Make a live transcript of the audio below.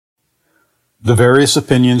The various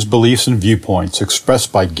opinions, beliefs, and viewpoints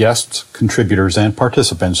expressed by guests, contributors, and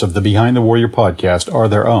participants of the Behind the Warrior podcast are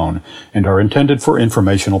their own and are intended for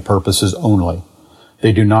informational purposes only.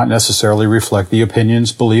 They do not necessarily reflect the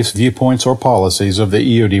opinions, beliefs, viewpoints, or policies of the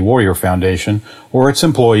EOD Warrior Foundation or its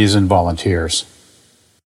employees and volunteers.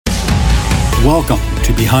 Welcome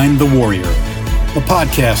to Behind the Warrior, a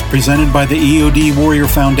podcast presented by the EOD Warrior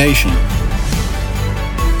Foundation.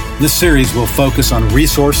 This series will focus on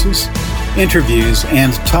resources, interviews,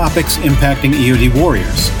 and topics impacting EOD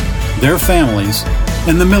warriors, their families,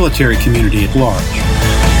 and the military community at large.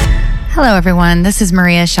 Hello, everyone. This is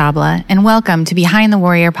Maria Shabla, and welcome to Behind the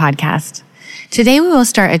Warrior podcast. Today, we will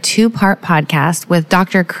start a two-part podcast with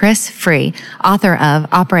Dr. Chris Free, author of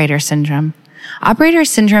Operator Syndrome. Operator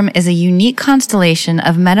Syndrome is a unique constellation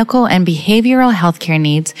of medical and behavioral healthcare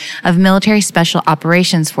needs of military special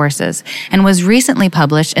operations forces and was recently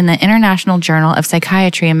published in the International Journal of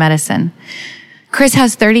Psychiatry and Medicine. Chris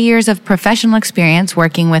has 30 years of professional experience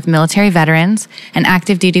working with military veterans and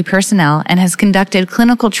active duty personnel and has conducted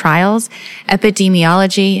clinical trials,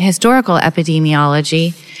 epidemiology, historical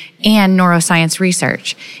epidemiology, and neuroscience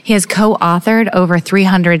research. He has co-authored over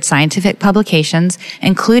 300 scientific publications,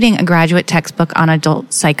 including a graduate textbook on adult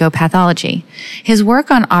psychopathology. His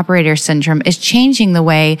work on operator syndrome is changing the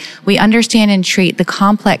way we understand and treat the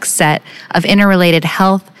complex set of interrelated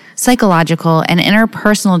health, psychological, and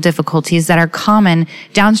interpersonal difficulties that are common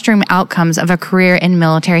downstream outcomes of a career in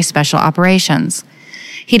military special operations.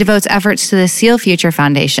 He devotes efforts to the SEAL Future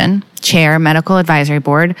Foundation, Chair, Medical Advisory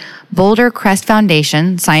Board, Boulder Crest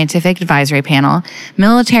Foundation, Scientific Advisory Panel,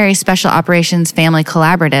 Military Special Operations Family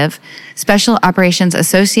Collaborative, Special Operations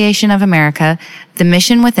Association of America, The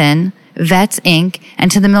Mission Within, Vets, Inc.,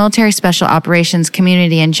 and to the military special operations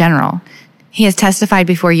community in general. He has testified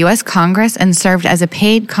before U.S. Congress and served as a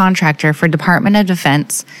paid contractor for Department of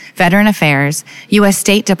Defense, Veteran Affairs, U.S.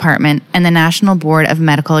 State Department, and the National Board of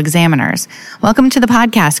Medical Examiners. Welcome to the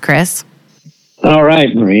podcast, Chris. All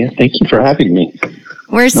right, Maria. Thank you for having me.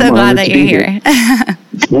 We're so glad that you're here.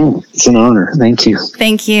 It's an honor. Thank you.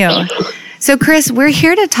 Thank you. So, Chris, you're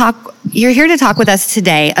here to talk with us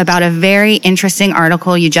today about a very interesting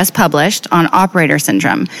article you just published on operator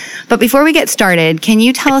syndrome. But before we get started, can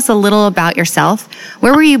you tell us a little about yourself?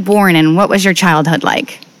 Where were you born and what was your childhood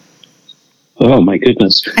like? Oh, my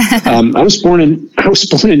goodness. I was born in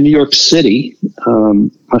New York City.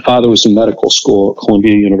 My father was in medical school at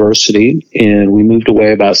Columbia University, and we moved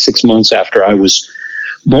away about 6 months after I was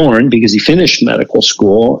born because he finished medical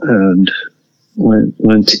school and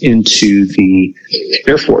went into the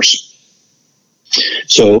Air Force.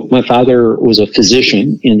 So my father was a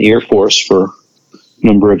physician in the Air Force for a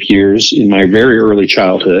number of years in my very early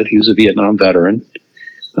childhood. He was a Vietnam veteran,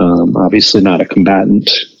 obviously not a combatant.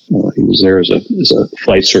 He was there as a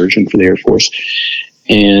flight surgeon for the Air Force.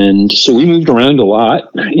 And so we moved around a lot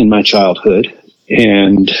in my childhood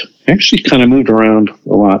and actually kind of moved around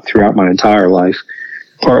a lot throughout my entire life.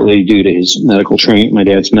 Partly due to his medical training, my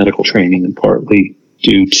dad's medical training, and partly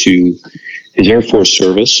due to his Air Force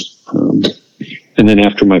service. And then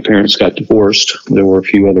after my parents got divorced, there were a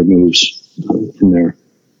few other moves in there.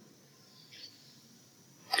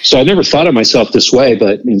 So I never thought of myself this way,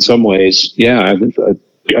 but in some ways, yeah,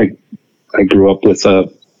 I grew up with a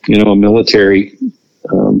military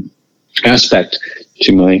aspect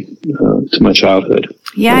to my childhood.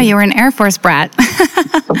 Yeah, you were an Air Force brat.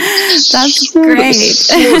 That's great.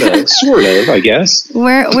 Sort of, I guess.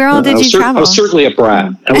 Where all did you travel? I was certainly a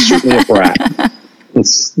brat.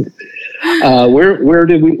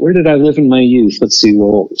 Where did I live in my youth? Let's see.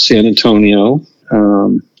 Well, San Antonio.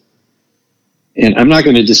 And I'm not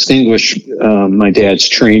going to distinguish my dad's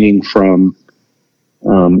training from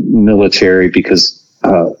military because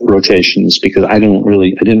rotations, because I didn't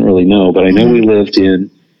really know, but I know we lived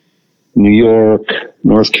in New York,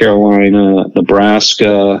 North Carolina,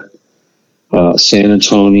 Nebraska, San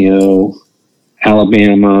Antonio,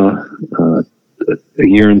 Alabama, a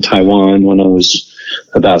year in Taiwan when I was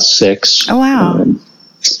about 6. Oh, wow.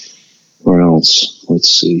 Where else? Let's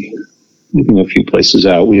see. Leaving a few places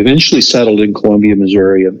out. We eventually settled in Columbia,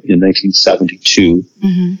 Missouri in 1972.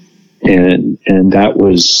 Mm-hmm. And that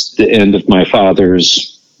was the end of my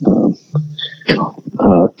father's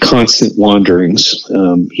constant wanderings.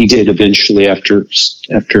 He did eventually, after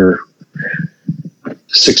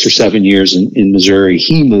 6 or 7 years in Missouri,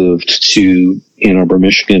 he moved to Ann Arbor,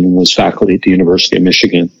 Michigan, and was faculty at the University of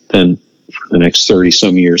Michigan then for the next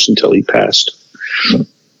 30-some years until he passed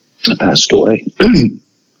away.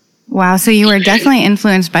 Wow, so you were definitely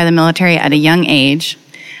influenced by the military at a young age.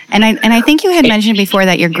 And I think you had mentioned before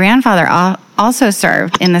that your grandfather also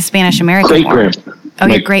served in the Spanish-American War. Oh,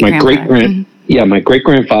 your great-grandfather. Yeah, my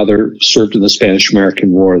great-grandfather served in the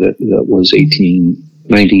Spanish-American War that was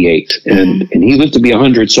 1898, and he lived to be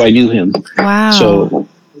 100, so I knew him. Wow. So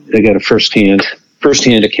I got a first-hand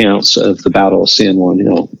accounts of the Battle of San Juan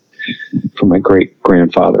Hill from my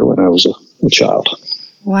great-grandfather when I was a child.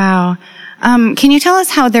 Wow. Can you tell us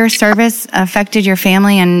how their service affected your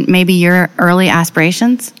family and maybe your early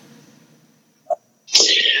aspirations?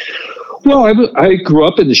 Well, I grew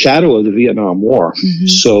up in the shadow of the Vietnam War.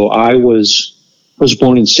 So I was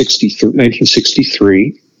born in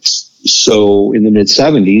 1963. So in the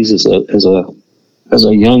mid-70s, as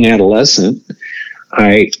a young adolescent,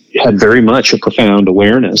 I had very much a profound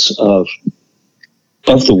awareness of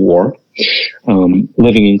the war.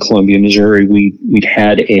 Living in Columbia, Missouri,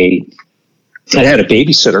 I'd had a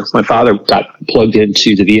babysitter. My father got plugged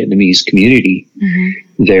into the Vietnamese community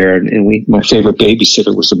there, and my favorite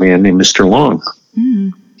babysitter was a man named Mr. Long.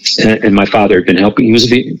 And my father had been helping. He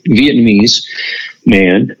was a Vietnamese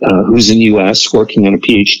man who's in the U.S. working on a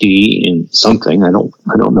PhD in something. I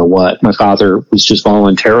don't know what. My father was just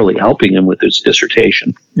voluntarily helping him with his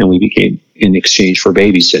dissertation, and we became in exchange for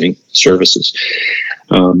babysitting services.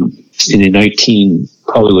 And in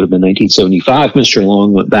probably would have been 1975, Mr.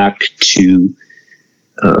 Long went back to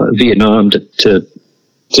Vietnam to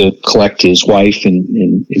collect his wife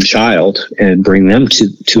and child and bring them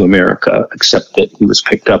to America, except that he was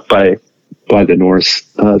picked up by the North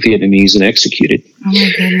Vietnamese and executed. Oh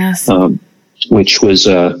my goodness. Which was,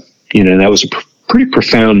 that was a pretty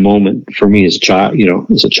profound moment for me as a child,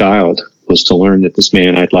 was to learn that this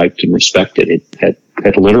man I'd liked and respected had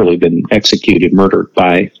literally been executed, murdered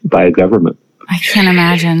by a government. I can't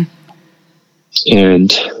imagine.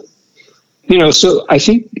 And, so I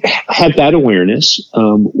think had that awareness.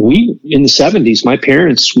 We, in the 70s, my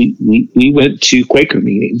parents, we went to Quaker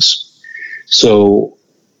meetings. So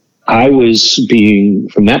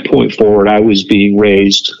from that point forward, I was being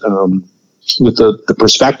raised with the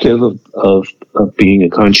perspective of being a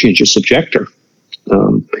conscientious objector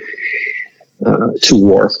to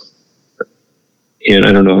war. And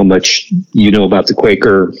I don't know how much you know about the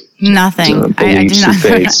Quaker. Nothing. I do not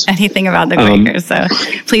know anything about the Quakers. So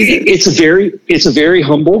please. It's a very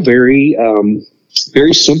humble, very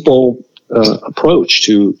simple approach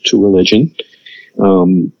to religion.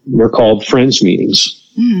 They're called friends meetings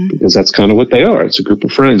because that's kind of what they are. It's a group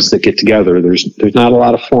of friends that get together. There's not a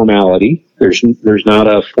lot of formality. There's not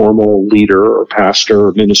a formal leader or pastor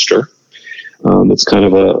or minister. It's kind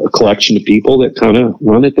of a collection of people that kind of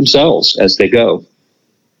run it themselves as they go.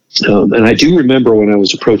 And I do remember when I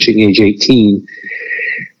was approaching age 18,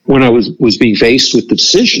 when I was being faced with the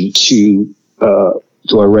decision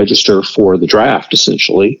do I register for the draft,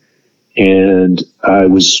 essentially. And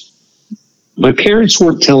my parents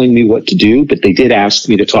weren't telling me what to do, but they did ask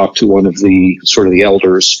me to talk to one of the sort of the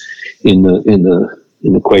elders in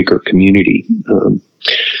the Quaker community,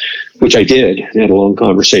 which I did. I had a long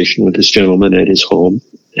conversation with this gentleman at his home.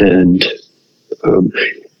 And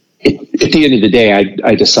at the end of the day,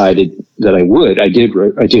 I decided that I would. I did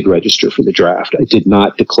register for the draft. I did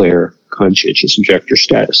not declare conscientious objector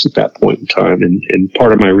status at that point in time. And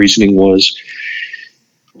part of my reasoning was,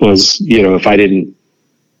 if I didn't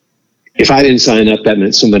sign up, that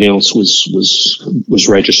meant somebody else was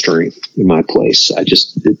registering in my place. I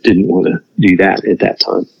just didn't want to do that at that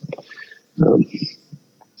time.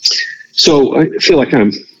 So I feel like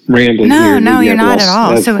I'm rambling here. No, you're not at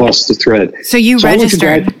all. I've lost the thread. So you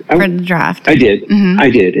registered for the draft? I did. I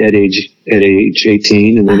did at age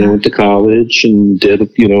 18, and then I went to college and did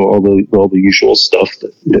all the usual stuff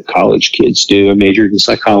that college kids do. I majored in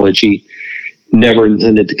psychology. Never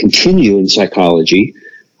intended to continue in psychology,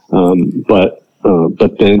 but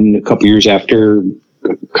then a couple years after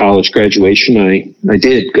college graduation, I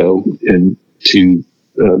did go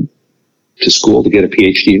to school to get a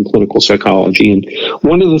PhD in clinical psychology. And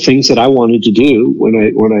one of the things that I wanted to do when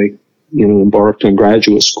I embarked on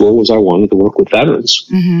graduate school was I wanted to work with veterans.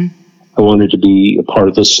 I wanted to be a part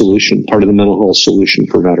of the solution, part of the mental health solution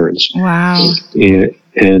for veterans. Wow.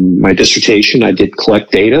 And my dissertation, I did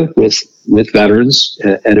collect data with veterans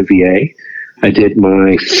at a VA. I did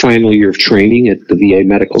my final year of training at the VA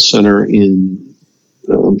Medical Center in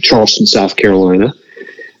Charleston, South Carolina.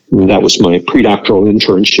 That was my pre-doctoral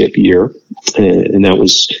internship year, and that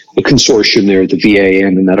was a consortium there at the VA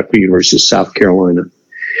and the Medical University of South Carolina.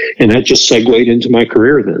 And that just segued into my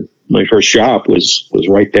career then. My first job was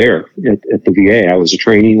right there at the VA. I was a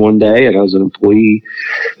trainee one day, and I was an employee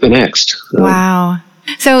the next. Wow.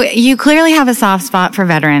 So you clearly have a soft spot for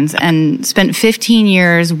veterans and spent 15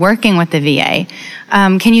 years working with the VA.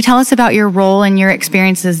 Can you tell us about your role and your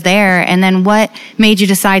experiences there? And then what made you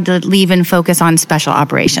decide to leave and focus on special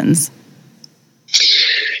operations?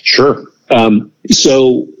 Sure.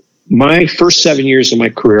 So my first 7 years of my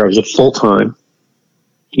career, I was a full-time,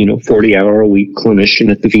 40-hour-a-week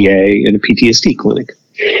clinician at the VA in a PTSD clinic.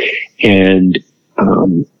 And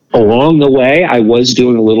along the way, I was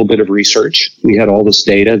doing a little bit of research. We had all this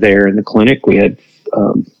data there in the clinic. We had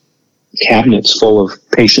cabinets full of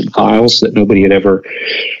patient files that nobody had ever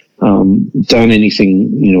done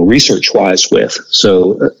anything, research-wise with.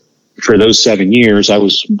 So for those 7 years, I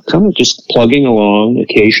was kind of just plugging along,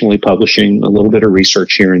 occasionally publishing a little bit of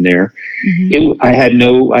research here and there. Mm-hmm. I had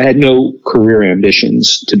no career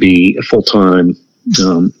ambitions to be a full-time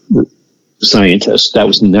scientist. That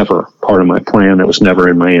was never part of my plan. That was never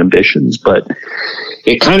in my ambitions. But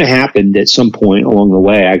it kind of happened at some point along the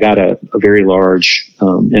way. I got a very large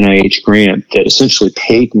NIH grant that essentially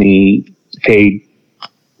paid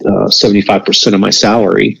 75% of my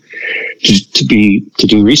salary to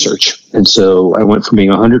do research. And so I went from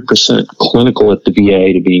being 100% clinical at the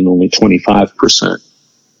VA to being only 25%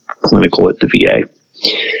 clinical at the VA.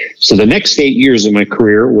 So the next 8 years of my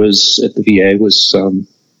career was at the VA was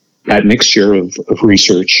that mixture of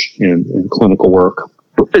research and clinical work,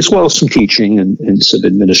 as well as some teaching and some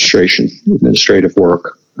administrative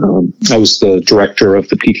work. I was the director of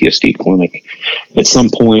the PTSD clinic at some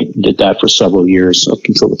point, did that for several years up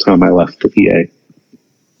until the time I left the VA.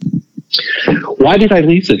 Why did I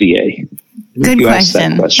leave the VA? Good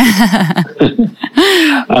question.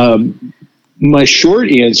 My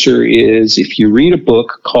short answer is, if you read a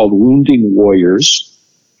book called Wounding Warriors,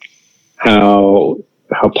 how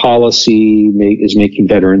policy is making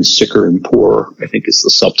veterans sicker and poorer, I think is the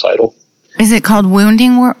subtitle. Is it called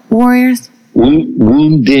Wounding Warriors?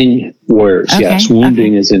 Wounding Warriors. Okay. Yes,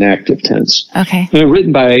 wounding is in active tense. Okay.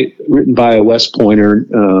 Written by a West Pointer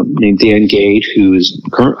named Dan Gade, who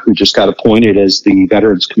just got appointed as the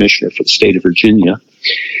Veterans Commissioner for the state of Virginia,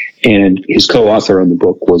 and his co-author on the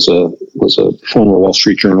book was a former Wall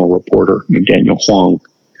Street Journal reporter named Daniel Huang.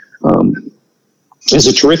 It's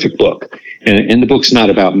a terrific book, and the book's not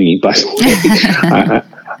about me, by the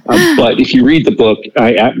way. But if you read the book,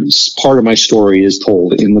 part of my story is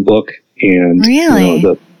told in the book. And really?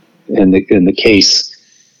 The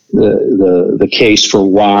case for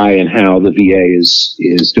why and how the VA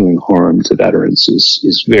is doing harm to veterans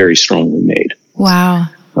is very strongly made. Wow.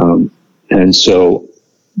 And so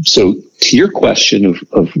to your question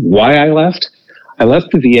of why I left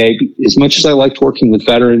the VA. As much as I liked working with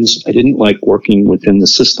veterans, I didn't like working within the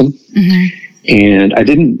system. Mm-hmm. And I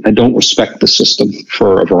don't respect the system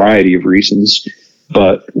for a variety of reasons.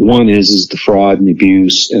 But one is the fraud and the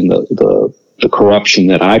abuse and the corruption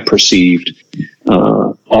that I perceived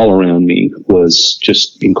all around me was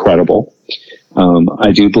just incredible.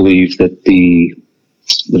 I do believe that the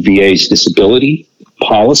VA's disability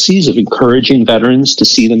policies of encouraging veterans to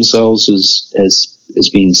see themselves as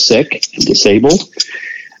being sick and disabled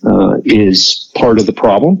is part of the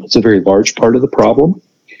problem. It's a very large part of the problem.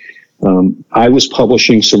 I was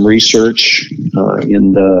publishing some research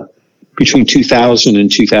between 2000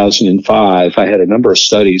 and 2005, I had a number of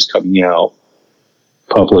studies coming out,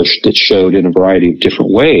 published, that showed in a variety of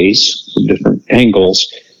different ways, from different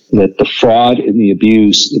angles, that the fraud and the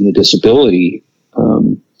abuse and the disability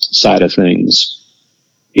side of things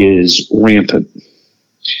is rampant.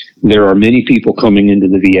 There are many people coming into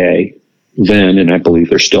the VA then, and I believe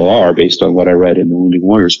there still are, based on what I read in the Wounding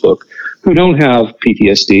Warriors book, who don't have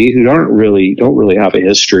PTSD, who don't really have a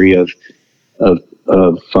history of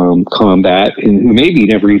combat, and who maybe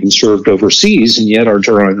never even served overseas, and yet are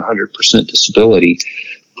drawing 100% disability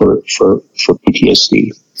for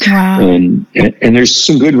PTSD. Wow. And there's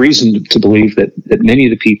some good reason to believe that many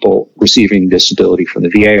of the people receiving disability from the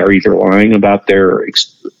VA are either lying about their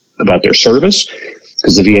service,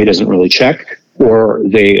 because the VA doesn't really check, or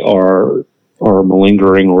they are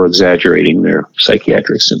malingering or exaggerating their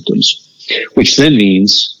psychiatric symptoms, which then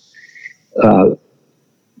means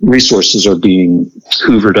resources are being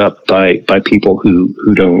hoovered up by people who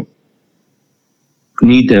don't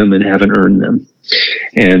need them and haven't earned them.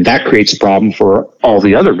 And that creates a problem for all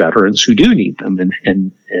the other veterans who do need them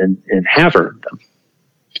and have earned them.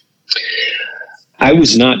 I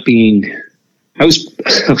was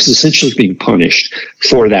essentially being punished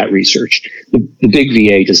for that research. The big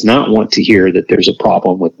VA does not want to hear that there's a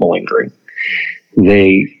problem with malingering.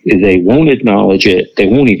 They won't acknowledge it. They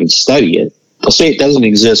won't even study it. They'll say it doesn't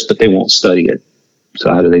exist, but they won't study it.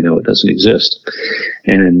 So how do they know it doesn't exist?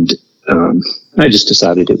 And I just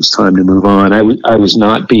decided it was time to move on. I was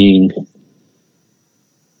not being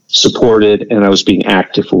supported, and I was being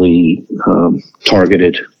actively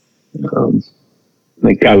targeted.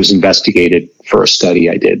 Like I was investigated for a study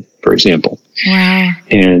I did, for example. Wow.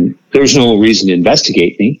 And there was no reason to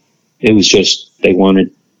investigate me. It was just, it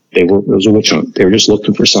was a witch hunt. They were just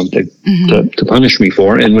looking for something to punish me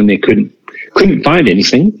for. And when they couldn't find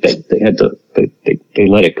anything, they had to, they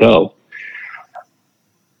let it go.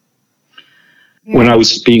 When I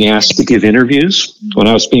was being asked to give interviews,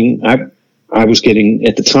 I was getting,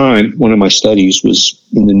 at the time, one of my studies was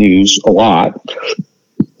in the news a lot.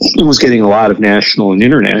 It was getting a lot of national and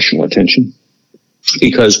international attention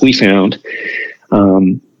because we found,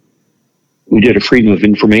 we did a Freedom of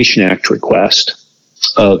Information Act request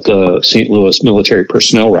of the St. Louis Military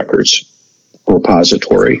Personnel Records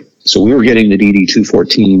repository. So we were getting the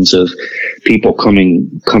DD-214s of people coming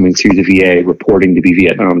through the VA reporting to be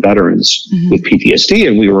Vietnam veterans with PTSD,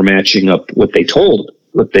 and we were matching up what they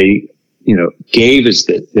gave as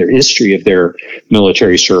their history of their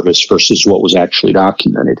military service versus what was actually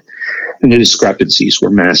documented. And the discrepancies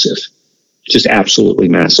were massive, just absolutely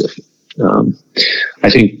massive.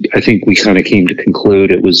 I think we kind of came to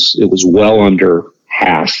conclude it was well under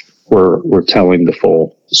half were telling the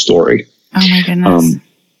full story. Oh my goodness.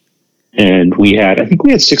 And I think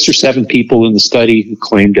we had 6 or 7 people in the study who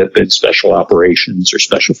claimed to have been special operations or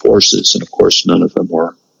special forces. And of course, none of them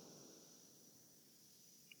were.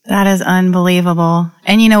 That is unbelievable.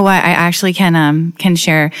 And you know what? I actually can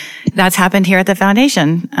share that's happened here at the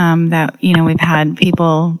foundation. That, we've had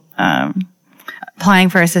people, applying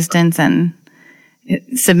for assistance and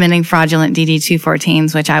submitting fraudulent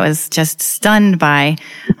DD-214s, which I was just stunned by.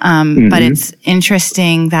 But it's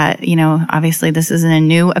interesting that, obviously this isn't a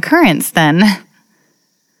new occurrence then.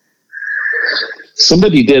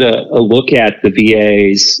 Somebody did a look at the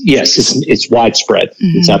VA's. Yes, it's widespread.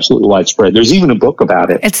 It's absolutely widespread. There's even a book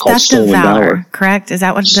about it. It's called theft of valor, correct? Is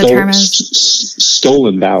that what the term is?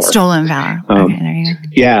 Stolen valor. Stolen valor. Okay, there you go.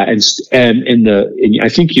 Yeah, and I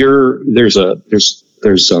think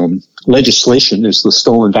there's legislation. There's the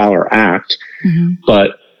Stolen Valor Act,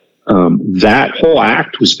 but that whole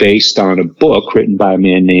act was based on a book written by a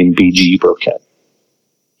man named B.G. Burkett.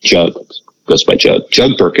 Goes by Jug.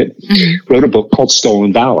 Jug Burkett wrote a book called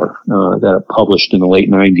Stolen Valor that published in the late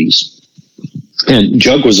 90s. And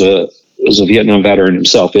Jug was a Vietnam veteran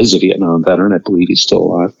himself, is a Vietnam veteran. I believe he's still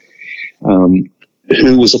alive.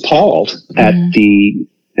 Who was appalled at the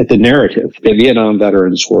narrative that Vietnam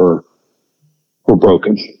veterans were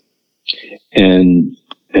broken and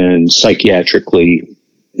psychiatrically,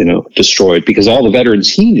 destroyed, because all the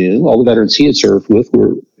veterans he knew, all the veterans he had served with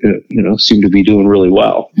were, seemed to be doing really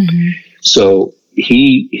well. So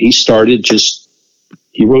he started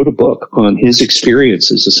he wrote a book on his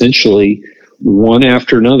experiences, essentially one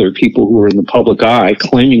after another, people who were in the public eye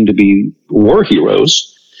claiming to be war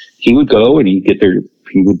heroes. He would go and he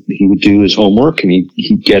would do his homework and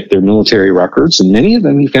he'd get their military records, and many of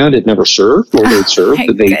them he found had never served, or they'd served,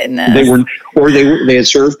 but they had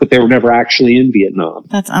served, but they were never actually in Vietnam.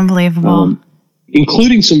 That's unbelievable.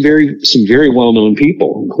 Including some very well-known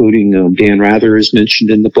people, including Dan Rather is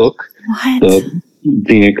mentioned in the book. What?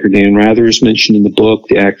 The anchor Dan Rather is mentioned in the book.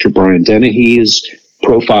 The actor Brian Dennehy is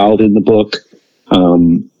profiled in the book,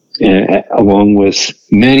 along with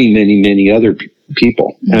many other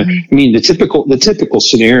people. The typical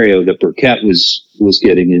scenario that Burkett was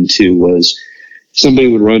getting into was somebody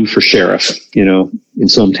would run for sheriff, in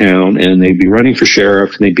some town, and they'd be running for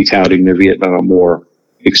sheriff and they'd be touting their Vietnam War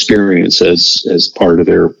experience as part of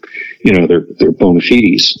their bona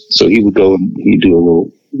fides. So he would go and he'd do a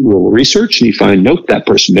little research, and he'd find, nope, that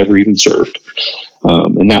person never even served.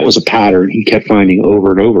 And that was a pattern he kept finding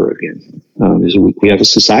over and over again. We have a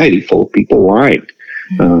society full of people lying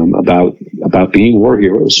about being war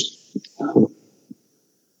heroes.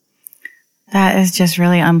 That is just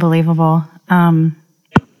really unbelievable.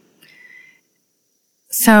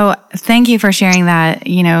 So thank you for sharing that,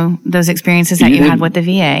 those experiences that you had with the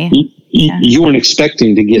VA. You weren't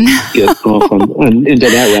expecting to get off into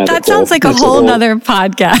that rabbit hole. That sounds like a whole nother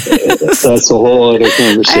podcast. That's a whole other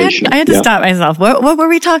conversation. I had to stop myself. What were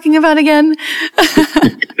we talking about again?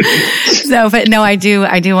 But no, I do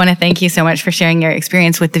want to thank you so much for sharing your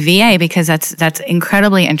experience with the VA, because that's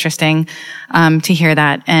incredibly interesting, to hear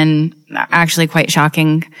that, and actually quite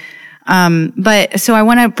shocking. But so I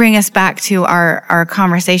want to bring us back to our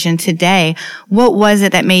conversation today. What was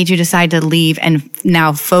it that made you decide to leave and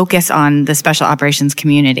now focus on the special operations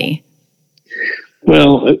community?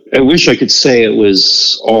 Well, I wish I could say it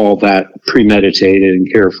was all that premeditated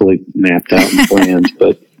and carefully mapped out and planned,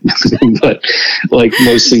 but like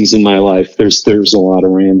most things in my life, there's a lot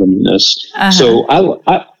of randomness. So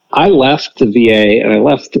I left the VA and I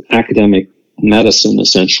left academic medicine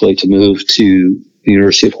essentially to move to the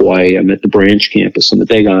University of Hawaii. I'm at the branch campus on the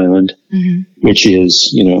Big Island, which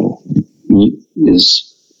is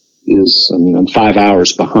I'm 5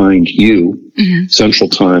 hours behind you, Central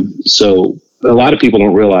Time. So a lot of people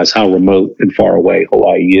don't realize how remote and far away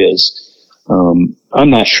Hawaii is. I'm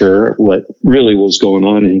not sure what really was going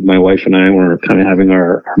on. And my wife and I were kind of having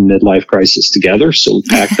our midlife crisis together. So we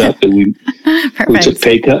packed up and we took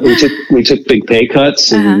pay cut. We took big pay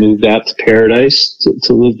cuts and we moved out to Paradise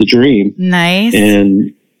to live the dream. Nice.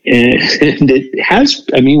 And it has,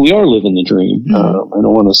 we are living the dream. I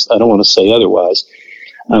don't want to say otherwise.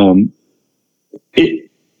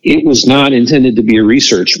 It was not intended to be a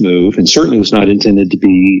research move, and certainly was not intended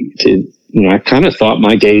to I kind of thought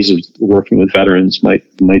my days of working with veterans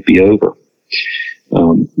might be over.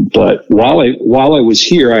 But while I was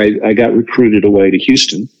here, I got recruited away to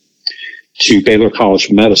Houston to Baylor College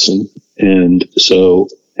of Medicine. And so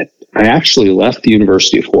I actually left the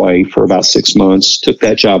University of Hawaii for about 6 months, took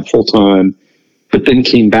that job full time, but then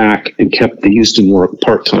came back and kept the Houston work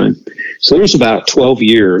part time. So there was about 12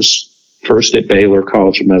 years, first at Baylor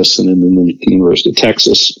College of Medicine and then the University of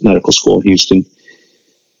Texas Medical School in Houston.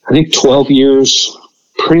 I think 12 years,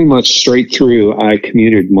 pretty much straight through, I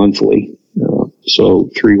commuted monthly. So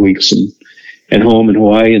 3 weeks at home in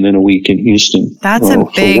Hawaii and then a week in Houston. That's a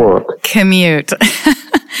big commute.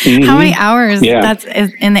 How many hours that's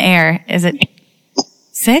in the air? Is it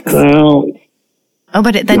 6?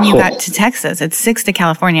 But then you got to Texas. It's 6 to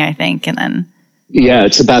California, I think. And then. Yeah,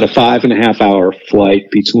 it's about a 5.5 hour flight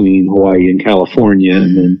between Hawaii and California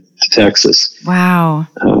and then to Texas. Wow.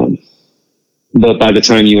 But by the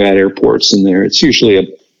time you add airports in there, it's usually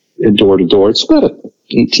a door-to-door. It's about a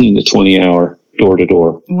 18 to 20 hour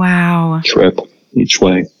door-to-door trip each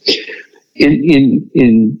way.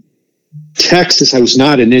 In Texas, I was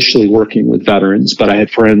not initially working with veterans, but I had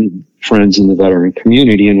friends in the veteran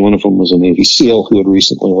community, and one of them was a Navy SEAL who had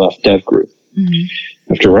recently left Dev Group.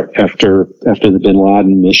 After the Bin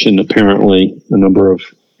Laden mission. Apparently, a number of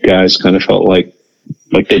guys kind of felt like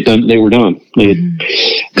they were done. They had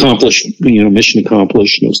accomplished, mission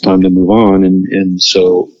accomplished, and it was time to move on. And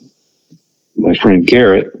so my friend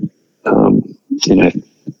Garrett, and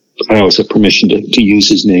I always have permission to use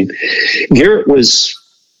his name. Garrett was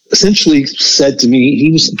essentially said to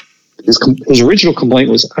me, his original complaint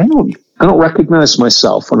was, I don't recognize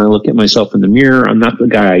myself when I look at myself in the mirror. I'm not the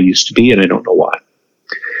guy I used to be, and I don't know why.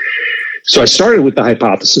 So I started with the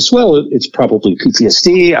hypothesis, well, it's probably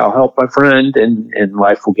PTSD. I'll help my friend and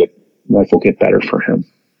life will get better for him.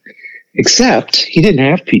 Except he didn't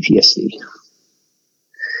have PTSD.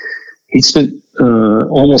 He'd spent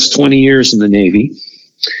almost 20 years in the Navy.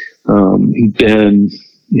 He'd been,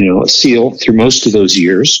 a SEAL through most of those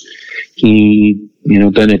years. He,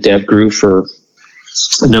 been at DevGru for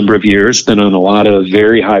a number of years, been on a lot of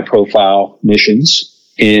very high profile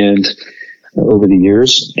missions and over the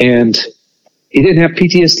years. And he didn't have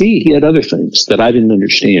PTSD. He had other things that I didn't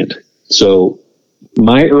understand. So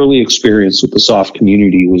my early experience with the SOF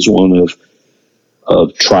community was one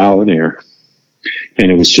of trial and error.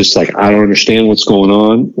 And it was just like, I don't understand what's going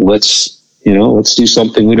on. Let's do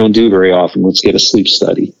something we don't do very often. Let's get a sleep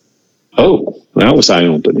study. Oh, that was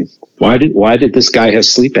eye-opening. Why did this guy have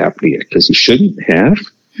sleep apnea? Because he shouldn't have.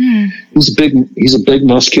 He's a big,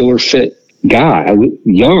 muscular, fit guy,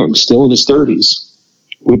 young, still in his 30s.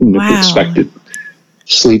 Wouldn't have expected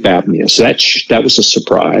sleep apnea. So that was a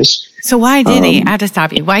surprise. So why did he? I have to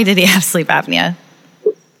stop you. Why did he have sleep apnea?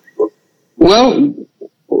 Well,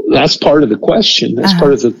 that's part of the question. That's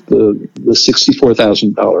part of the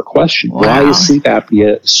 $64,000 question. Wow. Why is sleep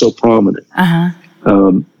apnea so prominent?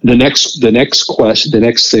 The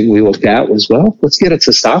next thing we looked at was, well, let's get a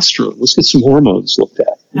testosterone. Let's get some hormones looked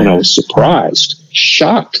at. And I was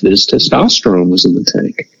shocked that his testosterone was in the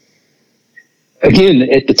tank. Again,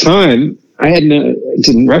 at the time, I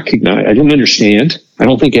didn't recognize, I didn't understand. I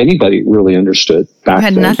don't think anybody really understood back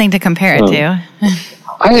then. You had nothing to compare it to.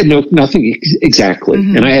 I had nothing exactly.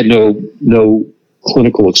 And I had no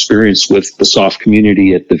clinical experience with the SOF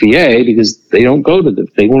community at the VA because they weren't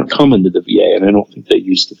coming to the VA, and I don't think they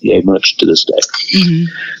use the VA much to this day.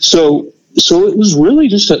 So it was really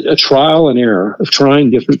just a trial and error of trying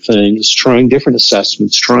different things, trying different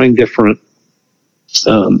assessments, trying different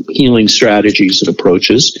healing strategies and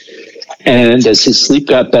approaches. And as his sleep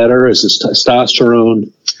got better, as his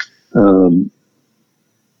testosterone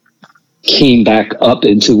came back up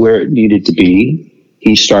into where it needed to be,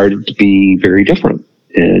 he started to be very different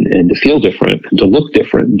and to feel different and to look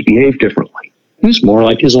different and to behave differently. He was more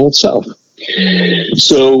like his old self.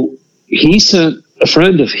 So he sent a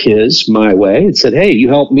friend of his my way and said, hey, you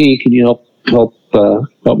help me. Can you help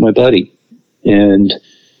my buddy? And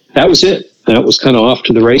that was it. That was kind of off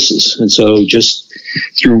to the races. And so just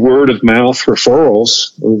through word of mouth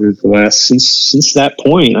referrals over the last, since that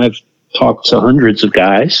point, I've talked to hundreds of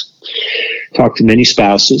guys, talked to many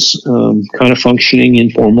spouses, kind of functioning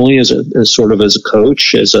informally as sort of as a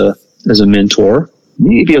coach, as a mentor,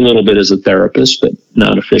 maybe a little bit as a therapist, but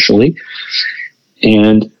not officially.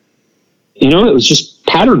 And, it was just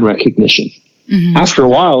pattern recognition. Mm-hmm. After a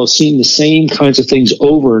while of seeing the same kinds of things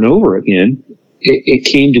over and over again, it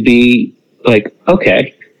came to be like,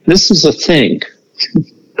 okay, this is a thing.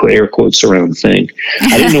 Put air quotes around thing.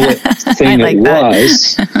 I didn't know what thing it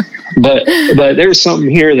was, but there's something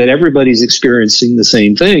here that everybody's experiencing the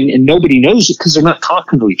same thing, and nobody knows it because they're not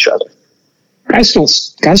talking to each other. Guys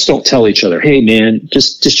don't tell each other, hey man,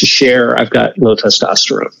 just to share, I've got low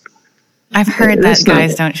testosterone. I've heard that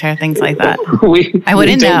guys don't share things like that. I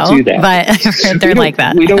wouldn't know, but I've heard they're like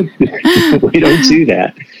that. We don't do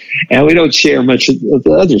that, and we don't share much of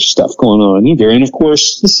the other stuff going on either. And of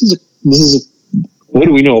course, this is what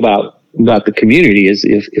do we know about the community? Is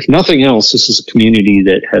if nothing else, this is a community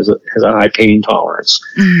that has a high pain tolerance,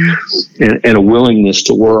 mm-hmm. and a willingness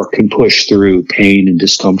to work and push through pain and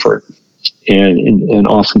discomfort, and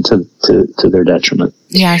often to their detriment.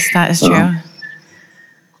 Yes, that is true.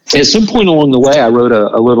 At some point along the way, I wrote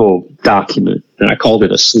a little document, and I called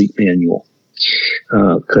it a sleep manual,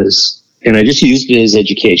 and I just used it as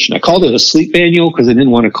education. I called it a sleep manual because I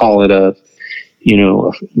didn't want to call it a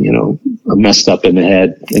messed up in the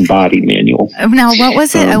head and body manual. Now, what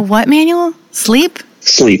was it? A what manual? Sleep.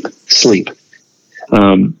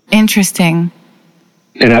 Interesting.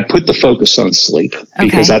 And I put the focus on sleep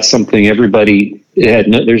because that's something everybody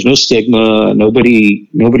had. There's no stigma. Nobody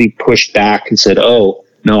pushed back and said, "Oh,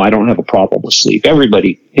 no, I don't have a problem with sleep."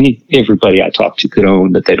 Everybody I talked to could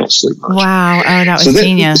own that they don't sleep much. Wow. Oh, that was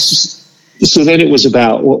genius. So then it was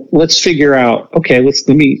about, well, let's figure out, okay,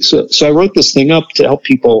 so I wrote this thing up to help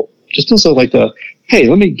people just as hey,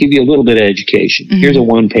 let me give you a little bit of education. Mm-hmm. Here's a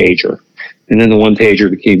 1-pager. And then the 1-pager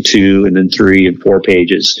became 2 and then 3 and 4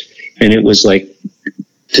 pages. And it was like,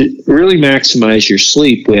 to really maximize your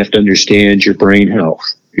sleep, we have to understand your brain health,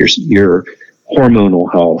 your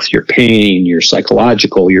hormonal health, your pain, your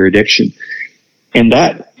psychological, your addiction. And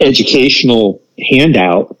that educational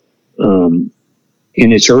handout,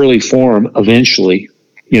 in its early form, eventually,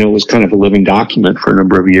 was kind of a living document for a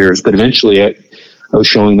number of years. But eventually, I was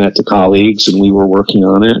showing that to colleagues, and we were working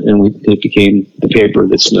on it, and it became the paper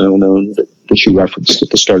that's now known that you referenced at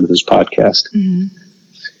the start of this podcast. Mm-hmm.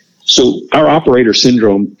 So our operator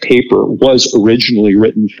syndrome paper was originally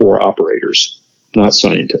written for operators, not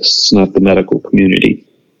scientists, not the medical community.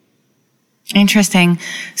 Interesting.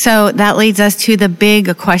 So that leads us to the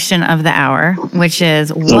big question of the hour, which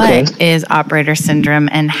is, what is operator syndrome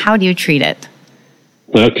and how do you treat it?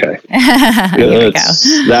 Okay.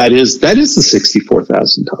 That is the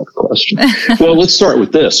 $64,000 question. Well, let's start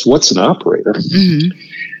with this. What's an operator?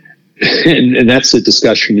 Mm-hmm. And that's a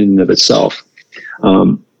discussion in and of itself.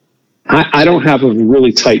 I don't have a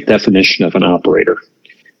really tight definition of an operator.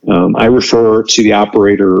 I refer to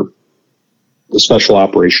the special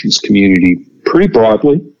operations community pretty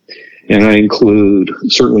broadly, and I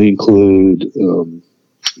certainly include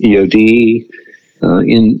EOD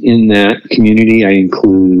in that community. I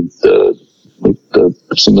include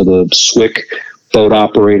some of the SWCC boat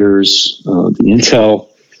operators, the intel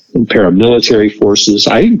and paramilitary forces.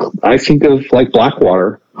 I think of like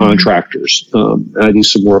Blackwater contractors. I do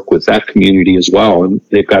some work with that community as well, and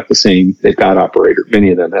they've got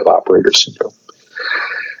many of them have operator syndrome.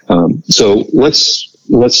 So let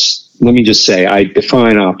me just say, I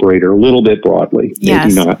define operator a little bit broadly.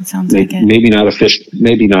 Yes, sounds like it. Maybe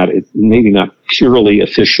not purely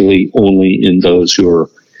officially only in those who are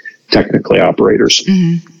technically operators.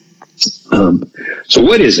 Mm-hmm. So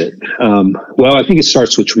what is it? Well, I think it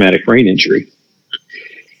starts with traumatic brain injury.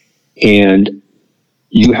 And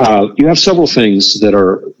you have several things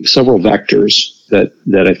several vectors that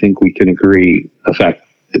I think we can agree affect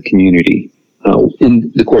the community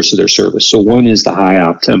in the course of their service. So one is the high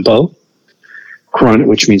op tempo,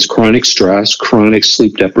 which means chronic stress, chronic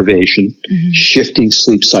sleep deprivation, mm-hmm. shifting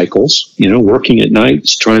sleep cycles, working at night,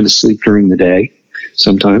 trying to sleep during the day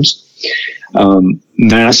sometimes,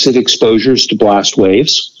 massive exposures to blast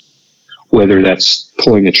waves, whether that's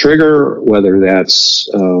pulling a trigger, whether that's,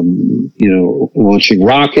 launching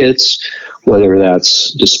rockets, whether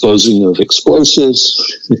that's disposing of explosives.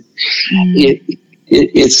 Mm-hmm.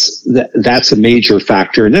 That's a major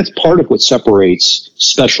factor, and that's part of what separates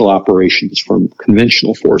special operations from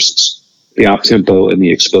conventional forces, the op tempo and the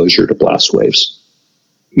exposure to blast waves.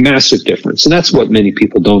 Massive difference, and that's what many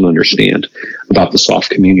people don't understand. about the soft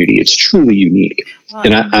community. It's truly unique. Wow.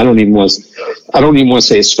 And I don't even want to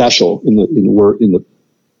say it's special in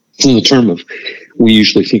the term of, we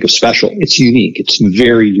usually think of special. It's unique. It's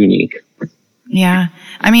very unique. Yeah.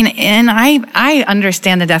 I mean, and I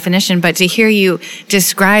understand the definition, but to hear you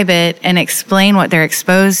describe it and explain what they're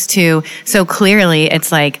exposed to so clearly,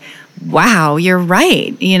 it's like, wow, you're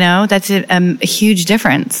right. That's a huge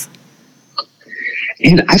difference.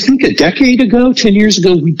 And I think a decade ago, 10 years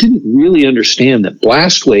ago, we didn't really understand that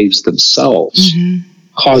blast waves themselves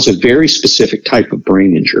cause a very specific type of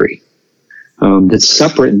brain injury that's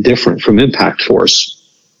separate and different from impact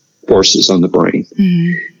forces on the brain.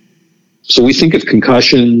 So we think of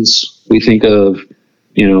concussions, we think of,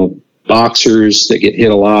 boxers that get hit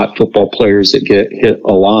a lot, football players that get hit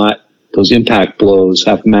a lot. Those impact blows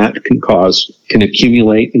can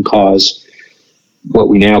accumulate and cause what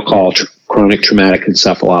we now call chronic traumatic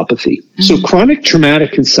encephalopathy. So chronic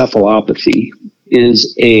traumatic encephalopathy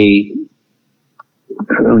is I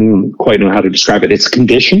don't even quite know how to describe it. It's a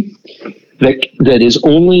condition that is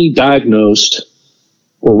only diagnosed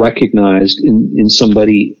or recognized in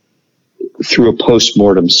somebody through a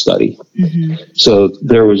post-mortem study. So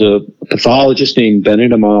there was a pathologist named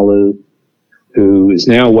Bennet Omalu, who is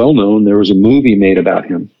now well known. There was a movie made about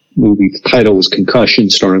him. The title was Concussion,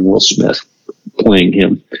 starring Will Smith playing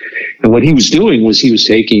him. And what he was doing was he was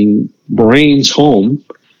taking brains home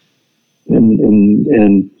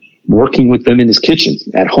and working with them in his kitchen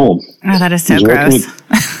at home. Oh, that is so gross.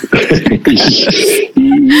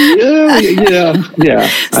 Yeah.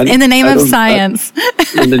 In the name of science.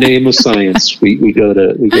 In the name of science, we go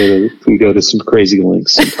to some crazy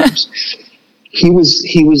lengths sometimes. He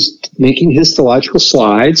was making histological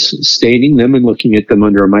slides, staining them and looking at them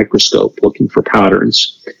under a microscope, looking for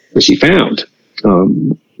patterns, which he found.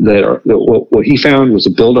 What he found was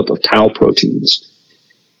a buildup of tau proteins.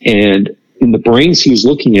 And in the brains he was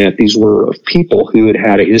looking at, these were of people who had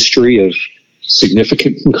had a history of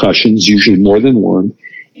significant concussions, usually more than one,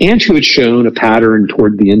 and who had shown a pattern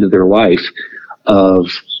toward the end of their life of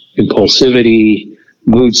impulsivity,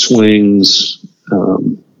 mood swings,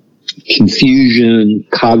 confusion,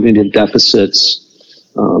 cognitive deficits,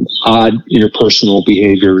 odd interpersonal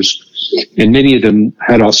behaviors, and many of them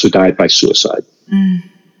had also died by suicide.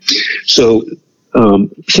 So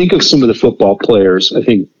think of some of the football players. I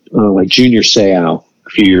think like Junior Seau a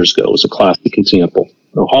few years ago was a classic example.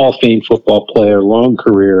 A Hall of Fame football player, long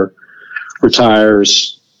career,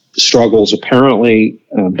 retires, struggles, apparently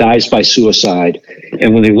dies by suicide.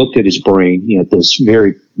 And when they looked at his brain, he had this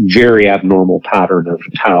very, very abnormal pattern of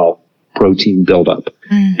tau protein buildup.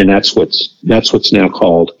 And that's what's now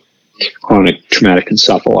called chronic traumatic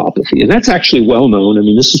encephalopathy. And that's actually well known. I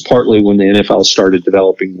mean, this is partly when the NFL started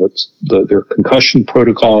developing their concussion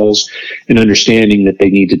protocols and understanding that they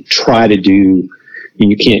need to try to do,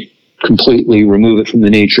 and you can't completely remove it from the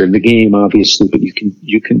nature of the game, obviously, but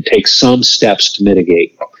you can take some steps to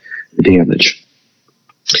mitigate the damage.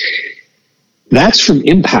 That's from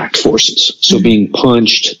impact forces. So being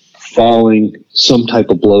punched, falling, some type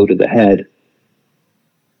of blow to the head.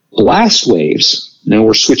 Blast waves, now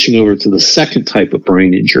we're switching over to the second type of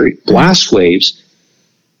brain injury. Blast waves,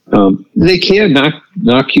 they can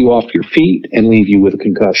knock you off your feet and leave you with a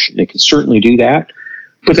concussion. They can certainly do that.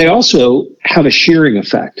 But they also have a shearing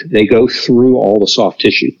effect. They go through all the soft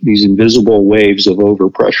tissue, these invisible waves of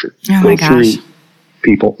overpressure go through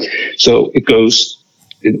people. So it goes,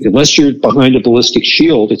 unless you're behind a ballistic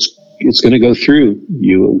shield, it's going to go through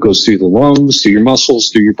you. It goes through the lungs, through your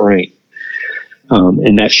muscles, through your brain.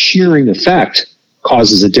 And that shearing effect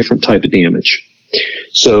causes a different type of damage.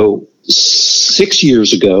 So 6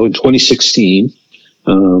 years ago, in 2016,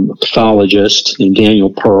 a pathologist named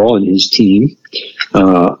Daniel Pearl and his team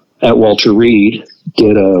at Walter Reed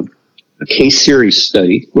did a case series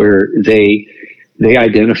study where they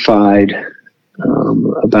identified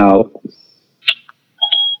about,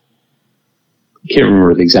 I can't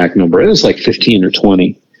remember the exact number, it was like 15 or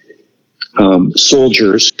 20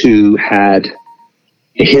 soldiers who had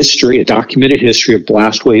a documented history of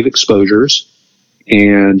blast wave exposures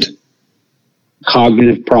and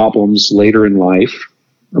cognitive problems later in life,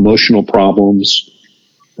 emotional problems,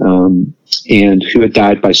 and who had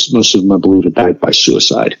died by, most of them I believe had died by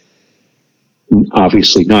suicide.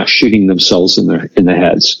 Obviously not shooting themselves in the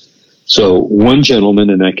heads. So one gentleman,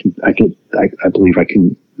 and I believe I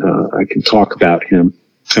can talk about him.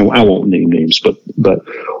 I won't name names, but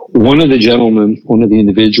one of the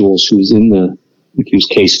individuals who was in I think he was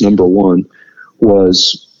case number one,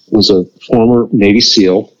 was a former Navy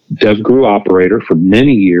SEAL, DevGru operator for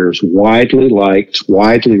many years, widely liked,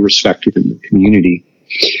 widely respected in the community.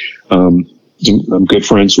 I'm good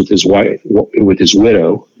friends with his wife, with his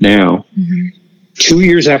widow now. 2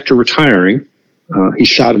 years after retiring, he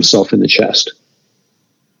shot himself in the chest.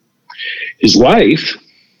 His wife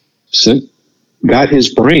got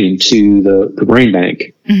his brain to the brain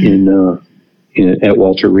bank at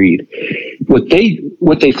Walter Reed. What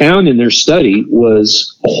they found in their study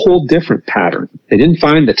was a whole different pattern. They didn't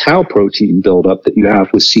find the tau protein buildup that you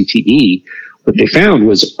have with CTE. What they found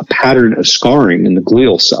was a pattern of scarring in the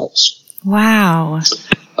glial cells. Wow.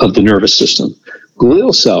 Of the nervous system.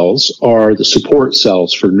 Glial cells are the support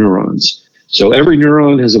cells for neurons. So every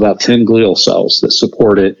neuron has about 10 glial cells that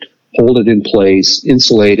support it, hold it in place,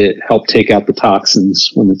 insulate it, help take out the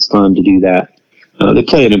toxins when it's time to do that. They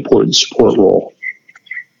play an important support role.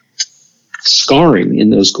 Scarring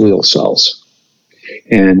in those glial cells.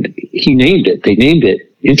 And they named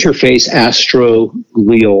it interface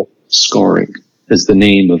astroglial scarring as the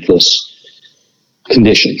name of this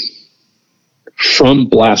condition from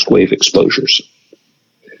blast wave exposures.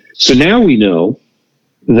 So now we know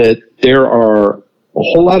that there are a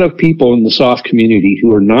whole lot of people in the soft community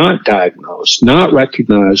who are not diagnosed, not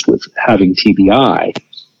recognized with having TBI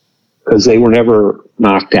because they were never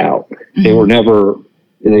knocked out. They never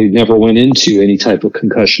went into any type of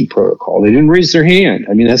concussion protocol. They didn't raise their hand.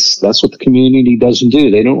 I mean, that's what the community doesn't do.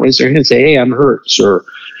 They don't raise their hand and say, "Hey, I'm hurt, sir.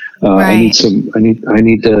 I need some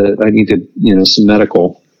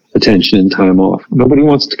medical attention and time off." Nobody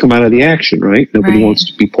wants to come out of the action, right? Nobody wants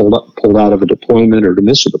to be pulled out of a deployment or to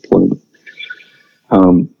miss a deployment.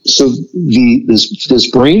 So this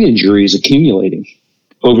brain injury is accumulating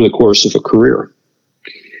over the course of a career.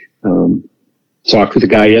 Talked with a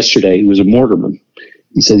guy yesterday who was a mortarman.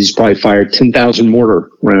 He said he's probably fired 10,000 mortar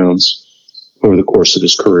rounds over the course of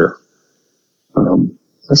his career.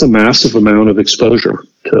 That's a massive amount of exposure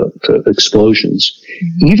to explosions.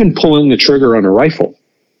 Even pulling the trigger on a rifle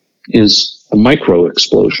is a micro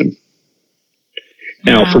explosion.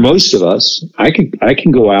 Now, for most of us, I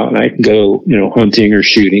can go out and I can go, hunting or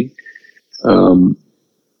shooting.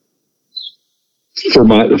 For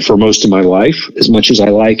most of my life, as much as I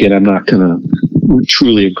like it, I'm not going to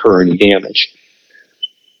truly incur any damage.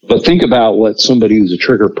 But think about what somebody who's a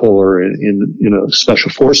trigger puller in a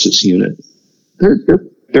special forces unit.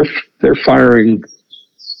 They're firing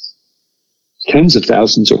tens of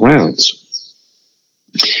thousands of rounds.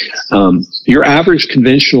 Your average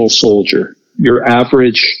conventional soldier, your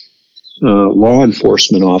average law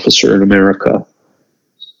enforcement officer in America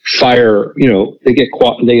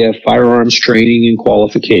they have firearms training and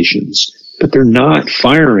qualifications, but they're not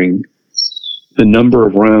firing the number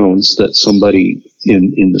of rounds that somebody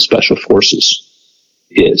in the special forces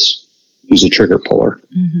who's a trigger puller.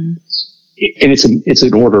 And it's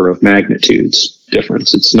an order of magnitudes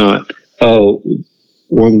difference. It's not,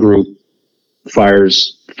 one group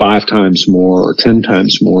fires 5 times more or 10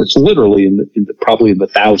 times more. It's literally probably in the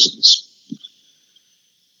thousands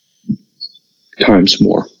times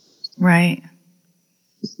more. Right.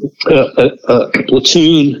 A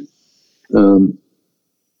platoon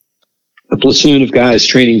of guys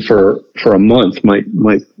training for a month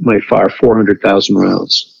might fire 400,000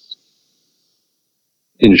 rounds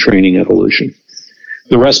in a training evolution.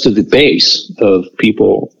 The rest of the base of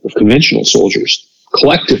conventional soldiers,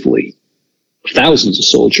 collectively, thousands of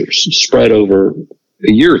soldiers spread over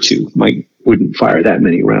a year or two wouldn't fire that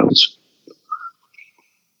many rounds.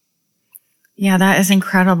 Yeah, that is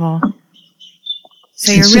incredible.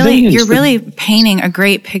 So you're really painting a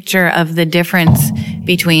great picture of the difference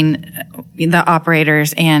between the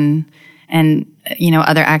operators and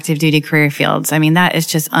other active duty career fields. I mean, that is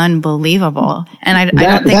just unbelievable. And I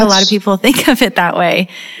don't think a lot of people think of it that way.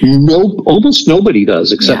 No, almost nobody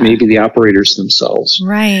does, except maybe the operators themselves.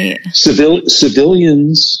 Right.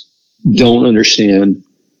 Civilians don't understand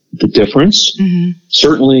the difference.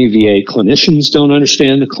 Certainly VA clinicians don't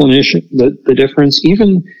understand the difference.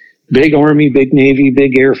 Even big Army, big Navy,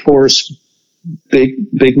 big Air Force,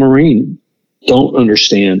 big Marine don't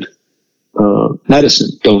understand medicine,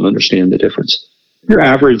 don't understand the difference. Your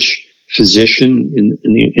average physician in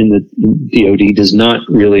the DoD does not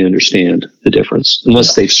really understand the difference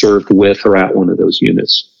unless they've served with or at one of those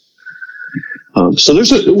units. So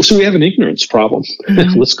we have an ignorance problem.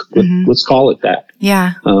 Let's call it that.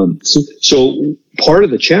 Yeah. So part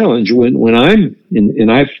of the challenge when I'm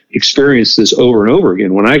and I've experienced this over and over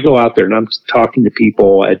again, when I go out there and I'm talking to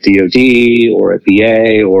people at DoD or at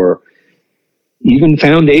VA or even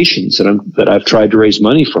foundations that I've tried to raise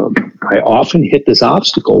money from, I often hit this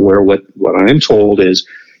obstacle where what I'm told is,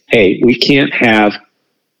 hey, we can't have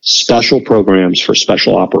special programs for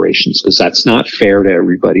special operations, because that's not fair to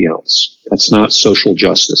everybody else. That's not social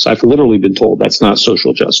justice. I've literally been told that's not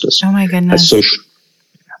social justice. Oh my goodness. That's social.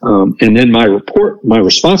 And then my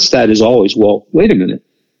response to that is always, well, wait a minute.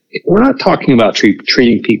 We're not talking about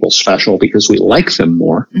treating people special because we like them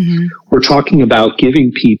more. Mm-hmm. We're talking about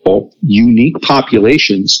giving people, unique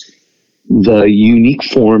populations, the unique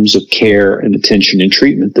forms of care and attention and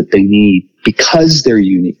treatment that they need because they're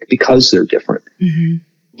unique, because they're different. Mm-hmm.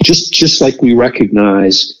 Just like we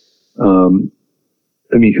recognize, who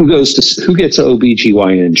gets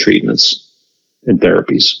OBGYN treatments and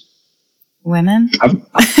therapies? Women.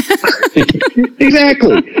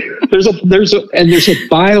 Exactly. There's a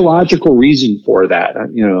biological reason for that.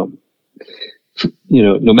 No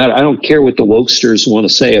matter, I don't care what the wokesters want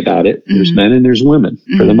to say about it. Mm-hmm. There's men and there's women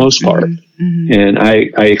for the most part. Mm-hmm. And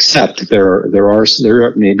I accept there are a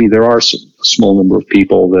small number of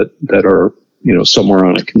people that are, somewhere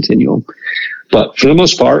on a continuum. But for the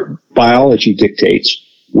most part, biology dictates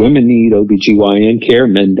women need OBGYN care,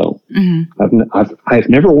 men don't. Mm-hmm. I've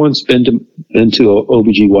never once been to an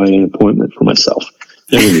OBGYN appointment for myself.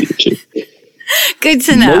 Never needed to. Good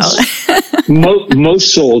to know.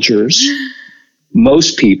 Most soldiers,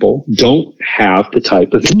 most people don't have the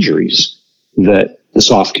type of injuries that the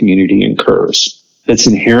soft community incurs. That's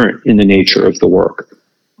inherent in the nature of the work.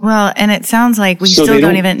 Well, and it sounds like we still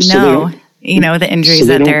don't even know, the injuries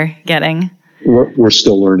that they're getting. We're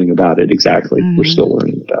still learning about it. Exactly. Mm-hmm. We're still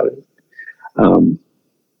learning about it.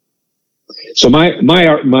 So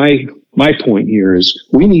my point here is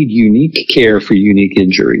we need unique care for unique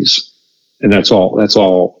injuries. And that's all. That's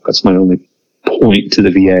my only point to the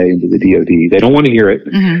VA and to the DoD. They don't want to hear it,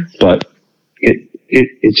 mm-hmm. but it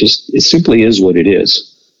simply is what it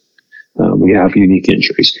is. We have unique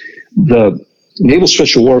injuries. The Naval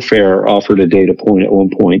Special Warfare offered a data point at one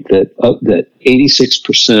point that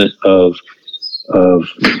 86% of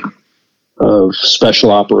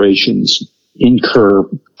special operations incur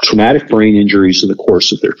traumatic brain injuries in the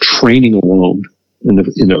course of their training alone in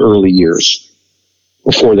the early years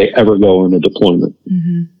before they ever go on a deployment.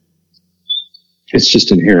 Mm-hmm. It's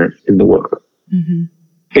just inherent in the work. Mm-hmm.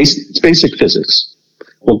 It's basic physics.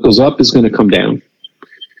 What goes up is going to come down.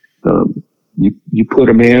 You put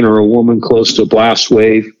a man or a woman close to a blast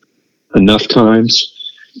wave enough times,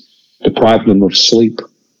 deprive them of sleep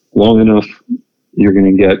long enough, you're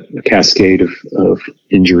going to get a cascade of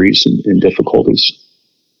injuries and difficulties.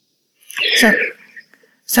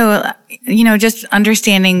 So, just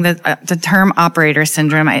understanding the term operator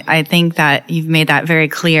syndrome, I think that you've made that very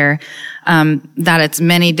clear, that it's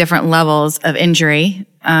many different levels of injury,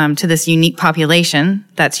 to this unique population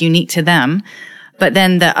that's unique to them. But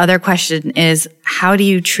then the other question is, how do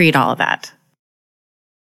you treat all of that?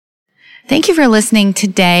 Thank you for listening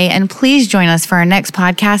today, and please join us for our next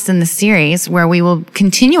podcast in the series where we will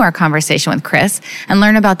continue our conversation with Chris and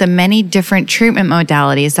learn about the many different treatment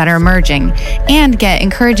modalities that are emerging and get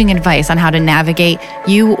encouraging advice on how to navigate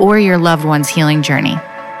you or your loved one's healing journey.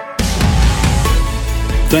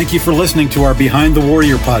 Thank you for listening to our Behind the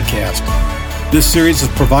Warrior podcast. This series is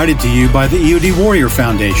provided to you by the EOD Warrior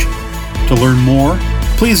Foundation. To learn more,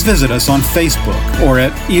 please visit us on Facebook or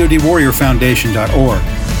at eodwarriorfoundation.org.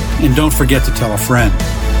 And don't forget to tell a friend.